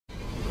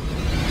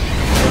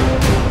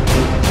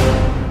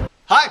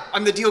Hi,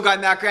 I'm the Deal Guy,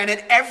 Matt Grant,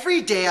 and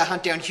every day I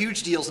hunt down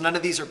huge deals. None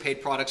of these are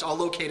paid products, all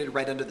located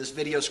right under this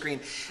video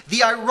screen.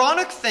 The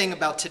ironic thing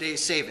about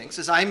today's savings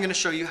is I'm going to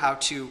show you how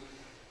to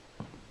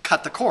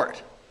cut the cord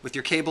with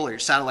your cable or your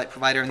satellite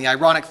provider. And the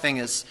ironic thing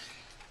is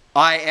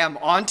I am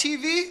on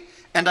TV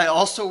and I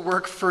also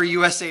work for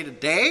USA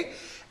Today,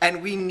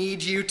 and we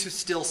need you to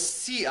still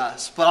see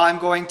us. But I'm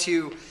going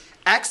to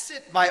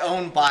exit my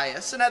own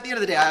bias. And at the end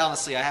of the day,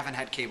 I haven't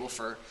had cable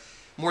for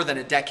more than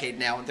a decade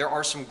now, and there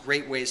are some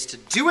great ways to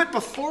do it.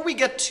 Before we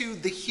get to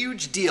the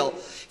huge deal,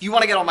 if you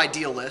want to get on my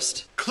deal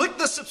list, click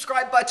the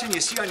subscribe button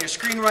you see on your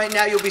screen right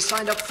now. You'll be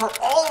signed up for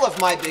all of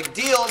my big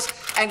deals,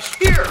 and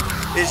here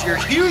is your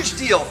huge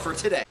deal for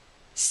today.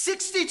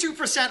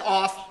 62%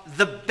 off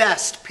the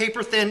best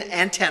paper-thin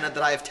antenna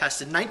that I have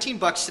tested. 19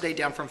 bucks today,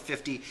 down from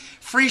 50.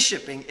 Free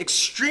shipping,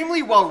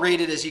 extremely well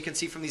rated, as you can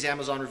see from these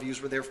Amazon reviews,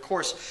 where they're of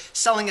course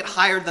selling it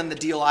higher than the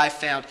deal I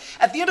found.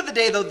 At the end of the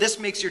day though, this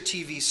makes your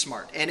TV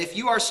smart. And if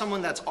you are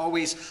someone that's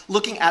always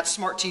looking at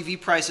smart TV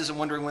prices and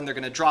wondering when they're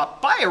going to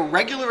drop, buy a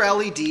regular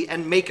LED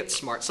and make it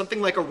smart.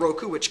 Something like a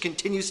Roku, which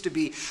continues to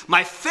be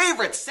my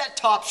favorite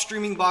set-top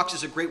streaming box,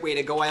 is a great way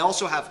to go. I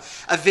also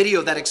have a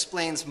video that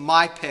explains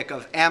my pick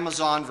of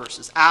Amazon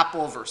versus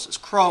Apple versus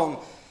Chrome,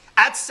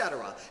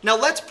 etc. Now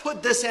let's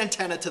put this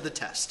antenna to the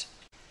test.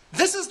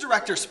 This is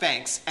Director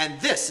Spanx, and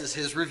this is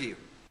his review.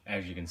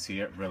 As you can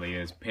see, it really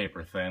is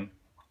paper thin.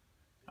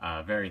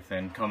 Very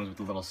thin. Comes with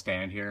a little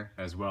stand here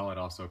as well. It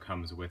also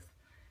comes with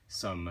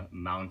some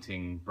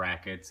mounting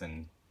brackets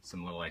and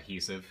some little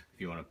adhesive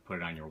if you want to put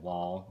it on your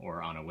wall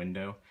or on a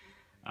window.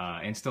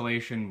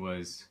 Installation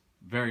was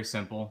very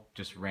simple.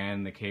 Just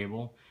ran the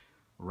cable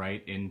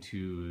right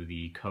into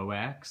the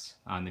coax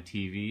on the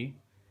TV,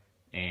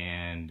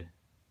 and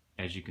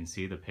as you can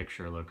see, the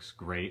picture looks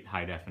great.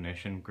 High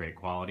definition, great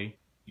quality.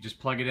 You just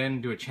plug it in,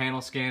 do a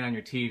channel scan on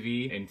your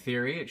TV. In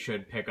theory, it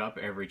should pick up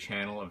every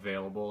channel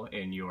available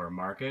in your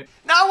market.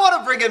 Now I want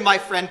to bring in my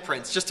friend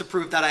Prince, just to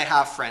prove that I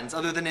have friends,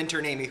 other than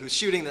intern Amy, who's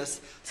shooting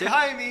this. Say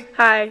hi, Amy.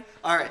 Hi.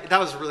 All right, that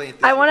was really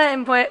I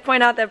want to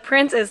point out that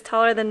Prince is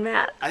taller than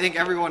Matt. I think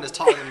everyone is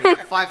taller than me.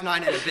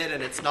 5'9" and a bit,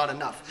 and it's not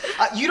enough.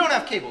 You don't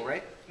have cable,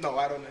 right? No,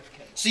 I don't have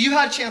cable. So you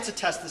had a chance to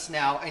test this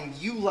now, and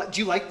do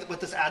you like what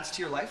this adds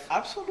to your life?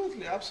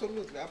 Absolutely,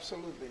 absolutely,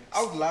 absolutely.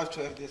 I would love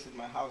to have this in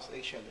my house,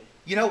 actually.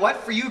 You know what?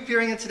 For you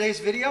appearing in today's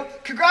video,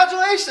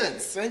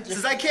 congratulations! Thank you.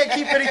 Since I can't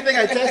keep anything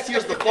I test,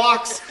 here's the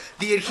box,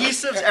 the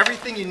adhesives,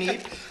 everything you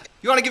need.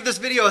 You want to give this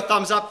video a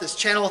thumbs up, this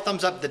channel a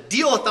thumbs up, the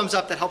deal a thumbs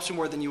up. That helps you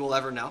more than you will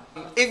ever know.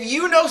 If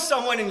you know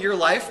someone in your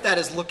life that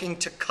is looking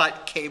to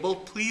cut cable,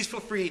 please feel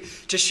free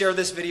to share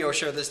this video or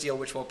share this deal,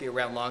 which won't be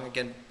around long.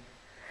 Again,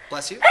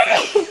 bless you.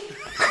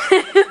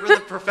 We're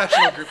the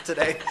professional group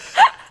today.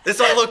 It's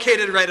all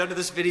located right under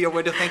this video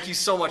window. Thank you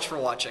so much for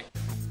watching.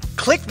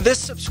 Click this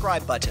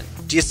subscribe button.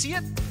 Do you see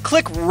it?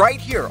 Click right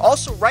here.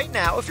 Also, right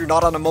now, if you're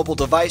not on a mobile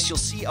device, you'll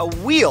see a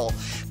wheel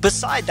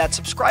beside that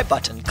subscribe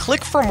button.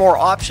 Click for more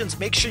options.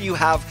 Make sure you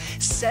have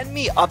send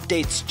me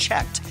updates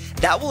checked.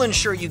 That will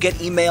ensure you get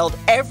emailed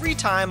every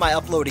time I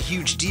upload a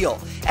huge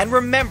deal. And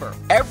remember,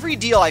 every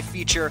deal I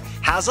feature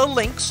has a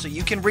link so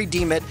you can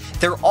redeem it.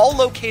 They're all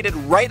located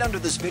right under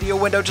this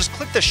video window. Just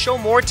click the Show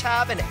More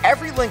tab, and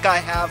every link I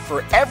have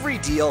for every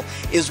deal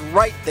is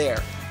right there.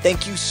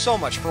 Thank you so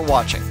much for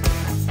watching.